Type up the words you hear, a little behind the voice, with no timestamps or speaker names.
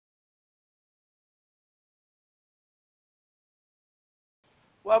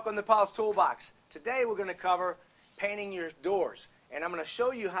Welcome to Paulstoolbox. Today we're going to cover painting your doors, and I'm going to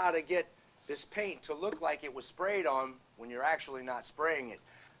show you how to get this paint to look like it was sprayed on when you're actually not spraying it.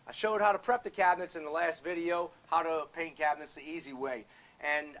 I showed how to prep the cabinets in the last video, how to paint cabinets the easy way,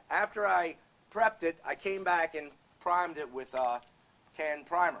 and after I prepped it, I came back and primed it with can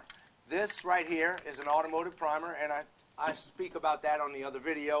primer. This right here is an automotive primer, and I speak about that on the other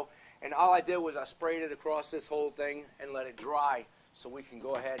video, and all I did was I sprayed it across this whole thing and let it dry so we can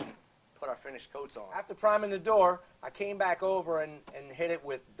go ahead and put our finished coats on. After priming the door, I came back over and hit it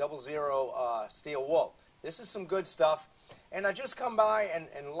with 00 steel wool. This is some good stuff, and I just come by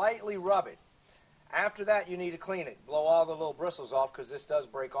and lightly rub it. After that, you need to clean it. Blow all the little bristles off because this does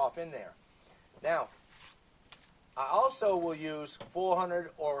break off in there. Now, I also will use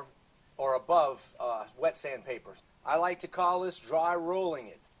 400 or above wet sandpaper. I like to call this dry rolling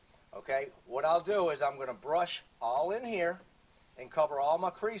it. Okay, what I'll do is I'm going to brush all in here and cover all my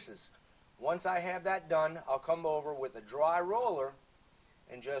creases. Once I have that done, I'll come over with a dry roller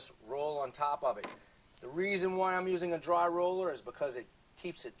and just roll on top of it. The reason why I'm using a dry roller is because it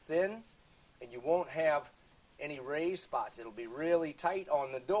keeps it thin and you won't have any raised spots. It'll be really tight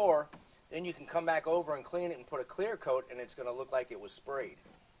on the door. Then you can come back over and clean it and put a clear coat, and it's going to look like it was sprayed.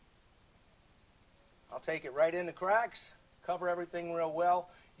 I'll take it right in the cracks, cover everything real well.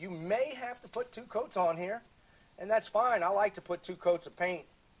 You may have to put 2 coats on here, and that's fine. I like to put 2 coats of paint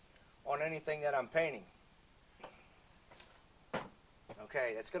on anything that I'm painting.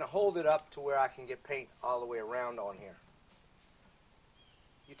 Okay, it's going to hold it up to where I can get paint all the way around on here.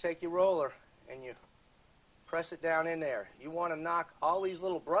 You take your roller and you press it down in there. You want to knock all these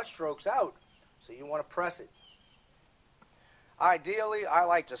little brush strokes out, so you want to press it. Ideally, I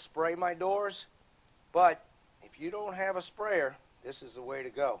like to spray my doors, but if you don't have a sprayer, this is the way to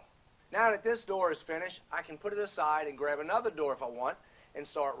go. Now that this door is finished, I can put it aside and grab another door if I want and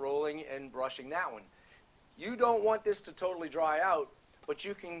start rolling and brushing that one. You don't want this to totally dry out, but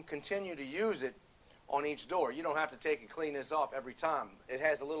you can continue to use it on each door. You don't have to take and clean this off every time. It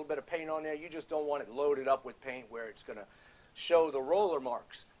has a little bit of paint on there. You just don't want it loaded up with paint where it's going to show the roller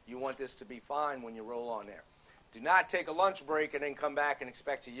marks. You want this to be fine when you roll on there. Do not take a lunch break and then come back and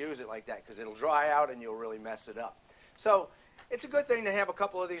expect to use it like that, because it'll dry out and you'll really mess it up. So it's a good thing to have a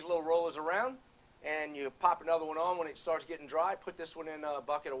couple of these little rollers around, and you pop another one on when it starts getting dry. Put this one in a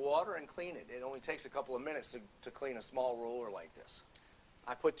bucket of water and clean it. It only takes a couple of minutes to clean a small roller like this.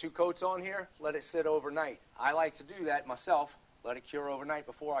 I put 2 coats on here, let it sit overnight. I like to do that myself, let it cure overnight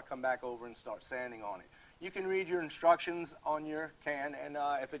before I come back over and start sanding on it. You can read your instructions on your can, and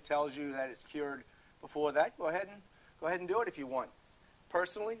if it tells you that it's cured before that, go ahead and do it if you want.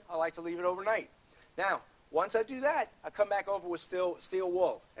 Personally, I like to leave it overnight. Now, once I do that, I come back over with steel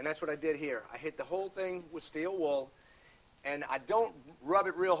wool, and that's what I did here. I hit the whole thing with steel wool, and I don't rub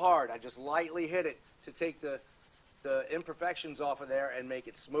it real hard. I just lightly hit it to take the imperfections off of there and make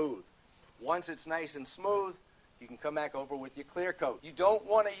it smooth. Once it's nice and smooth, you can come back over with your clear coat. You don't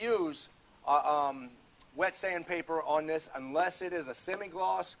want to use wet sandpaper on this unless it is a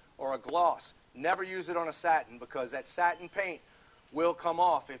semi-gloss or a gloss. Never use it on a satin, because that satin paint will come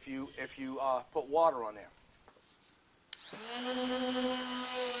off if you put water on there.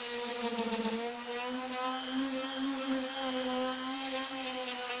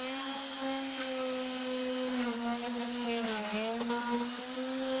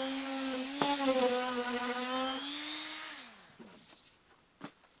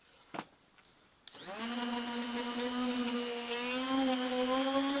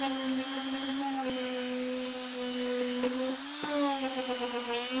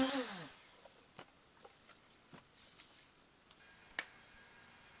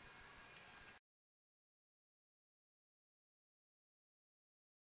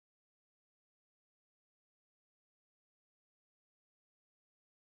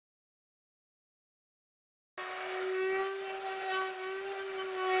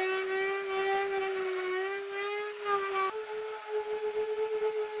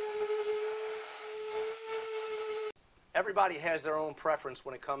 Everybody has their own preference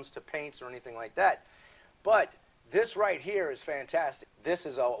when it comes to paints or anything like that. But this right here is fantastic. This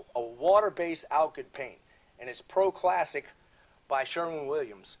is a water-based alkyd paint, and it's Pro Classic by Sherwin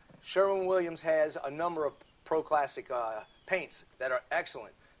Williams. Sherwin Williams has a number of Pro Classic paints that are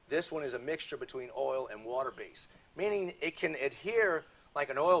excellent. This one is a mixture between oil and water-based, meaning it can adhere like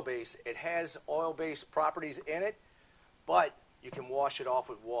an oil base. It has oil-based properties in it, but you can wash it off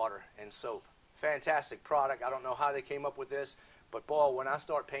with water and soap. Fantastic product. I don't know how they came up with this, but boy, when I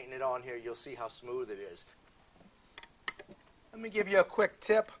start painting it on here, you'll see how smooth it is. Let me give you a quick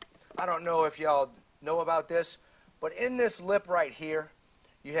tip. I don't know if y'all know about this, but in this lip right here,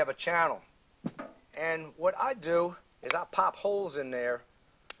 you have a channel. And what I do is I pop holes in there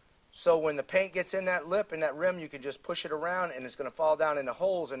so when the paint gets in that lip and that rim, you can just push it around and it's going to fall down in the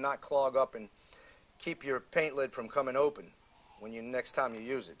holes and not clog up and keep your paint lid from coming open when you next time you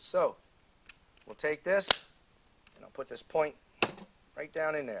use it. So we'll take this and I'll put this point right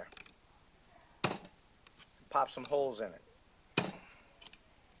down in there. Pop some holes in it.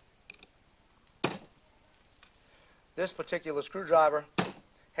 This particular screwdriver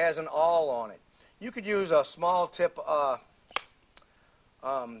has an awl on it. You could use a small tip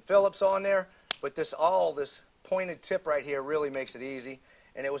Phillips on there, but this awl, this pointed tip right here, really makes it easy.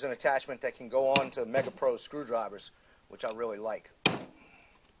 And it was an attachment that can go on to Mega Pro screwdrivers, which I really like.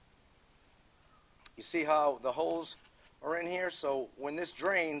 You see how the holes are in here? So when this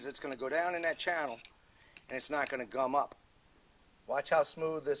drains, it's going to go down in that channel, and it's not going to gum up. Watch how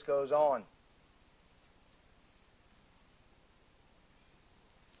smooth this goes on.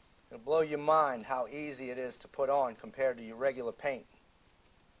 It'll blow your mind how easy it is to put on compared to your regular paint.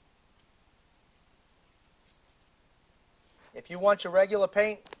 If you want your regular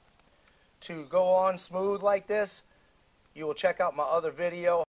paint to go on smooth like this, you will check out my other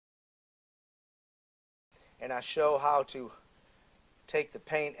video and I show how to take the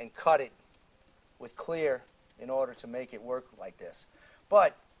paint and cut it with clear in order to make it work like this.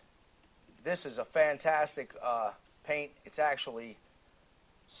 But this is a fantastic paint. It's actually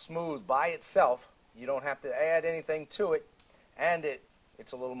smooth by itself. You don't have to add anything to it, and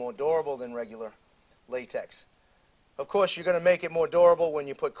it's a little more durable than regular latex. Of course, you're going to make it more durable when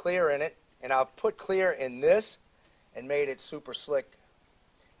you put clear in it, and I've put clear in this and made it super slick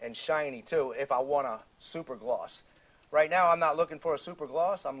and shiny too if I want a super gloss. Right now I'm not looking for a super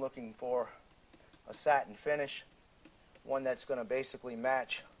gloss, I'm looking for a satin finish, one that's going to basically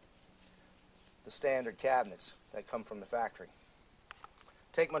match the standard cabinets that come from the factory.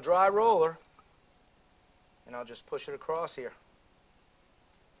 Take my dry roller and I'll just push it across here.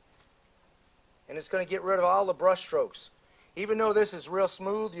 And it's going to get rid of all the brush strokes. Even though this is real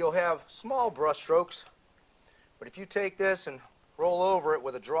smooth, you'll have small brush strokes. But if you take this and roll over it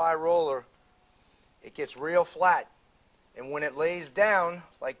with a dry roller, it gets real flat. And when it lays down,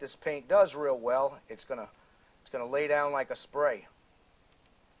 like this paint does real well, it's going to lay down like a spray.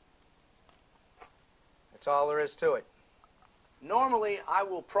 That's all there is to it. Normally, I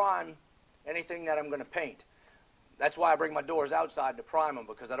will prime anything that I'm going to paint. That's why I bring my doors outside to prime them,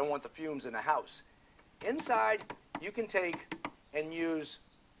 because I don't want the fumes in the house. Inside, you can take and use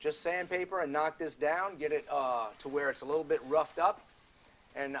just sandpaper and knock this down, get it to where it's a little bit roughed up.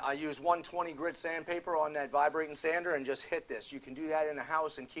 And I use 120 grit sandpaper on that vibrating sander and just hit this. You can do that in the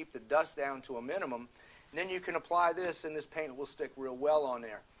house and keep the dust down to a minimum. And then you can apply this and this paint will stick real well on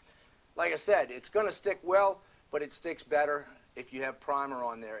there. Like I said, it's going to stick well, but it sticks better if you have primer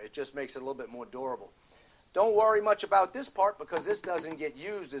on there. It just makes it a little bit more durable. Don't worry much about this part because this doesn't get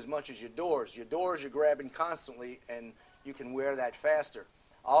used as much as your doors. Your doors you're grabbing constantly and you can wear that faster.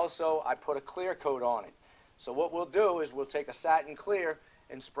 Also, I put a clear coat on it. So what we'll do is we'll take a satin clear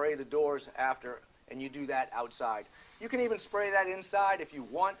and spray the doors after, and you do that outside. You can even spray that inside if you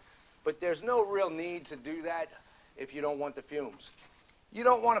want, but there's no real need to do that if you don't want the fumes. You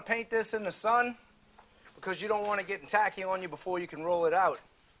don't want to paint this in the sun because you don't want it getting tacky on you before you can roll it out.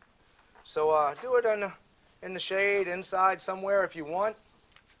 So do it in the shade, inside somewhere if you want.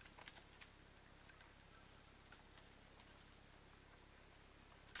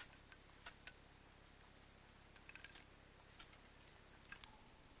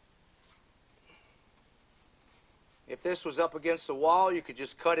 If this was up against the wall, you could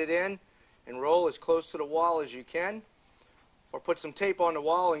just cut it in and roll as close to the wall as you can, or put some tape on the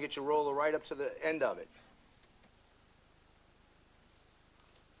wall and get your roller right up to the end of it.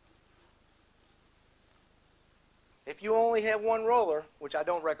 If you only have one roller, which I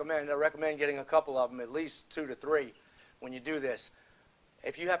don't recommend, I recommend getting a couple of them, at least 2 to 3 when you do this.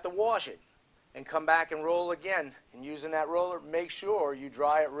 If you have to wash it and come back and roll again and using that roller, make sure you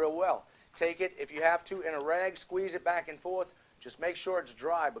dry it real well. Take it, if you have to, in a rag, squeeze it back and forth. Just make sure it's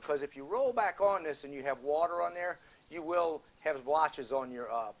dry, because if you roll back on this and you have water on there, you will have splotches on your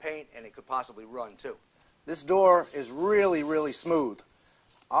paint and it could possibly run too. This door is really, really smooth.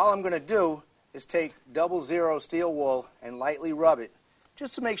 All I'm going to do is take 00 steel wool and lightly rub it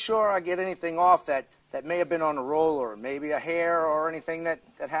just to make sure I get anything off that may have been on the roller, or maybe a hair or anything that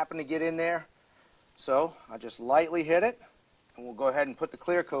happened to get in there. So I just lightly hit it and we'll go ahead and put the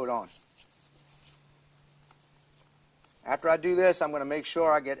clear coat on. After I do this, I'm going to make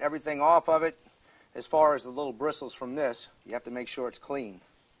sure I get everything off of it. As far as the little bristles from this, you have to make sure it's clean.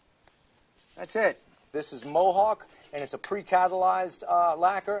 That's it. This is Mohawk, and it's a pre-catalyzed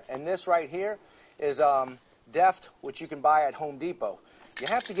lacquer, and this right here is Deft, which you can buy at Home Depot. You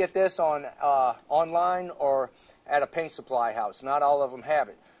have to get this on online or at a paint supply house. Not all of them have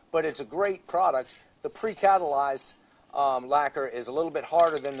it, but it's a great product. The pre-catalyzed lacquer is a little bit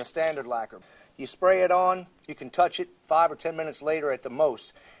harder than the standard lacquer. You spray it on, you can touch it 5 or 10 minutes later at the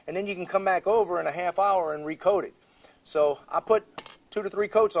most, and then you can come back over in a half hour and recoat it. So I put 2 to 3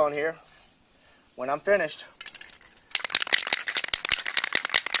 coats on here. When I'm finished,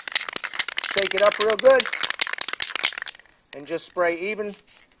 shake it up real good and just spray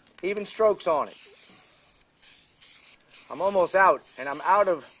even strokes on it. I'm almost out, and I'm out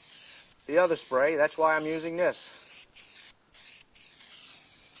of the other spray. That's why I'm using this.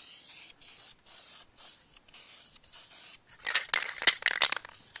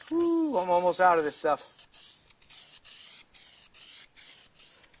 Woo, I'm almost out of this stuff.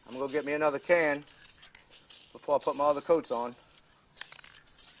 I'm going to go get me another can before I put my other coats on.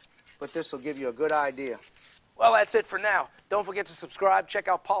 But this will give you a good idea. Well, that's it for now. Don't forget to subscribe. Check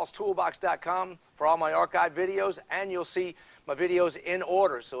out Paulstoolbox.com for all my archive videos, and you'll see my videos in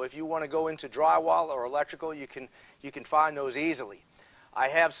order. So if you want to go into drywall or electrical, you can find those easily. I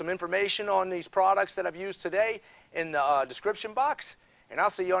have some information on these products that I've used today in the description box, and I'll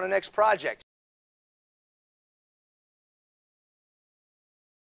see you on the next project.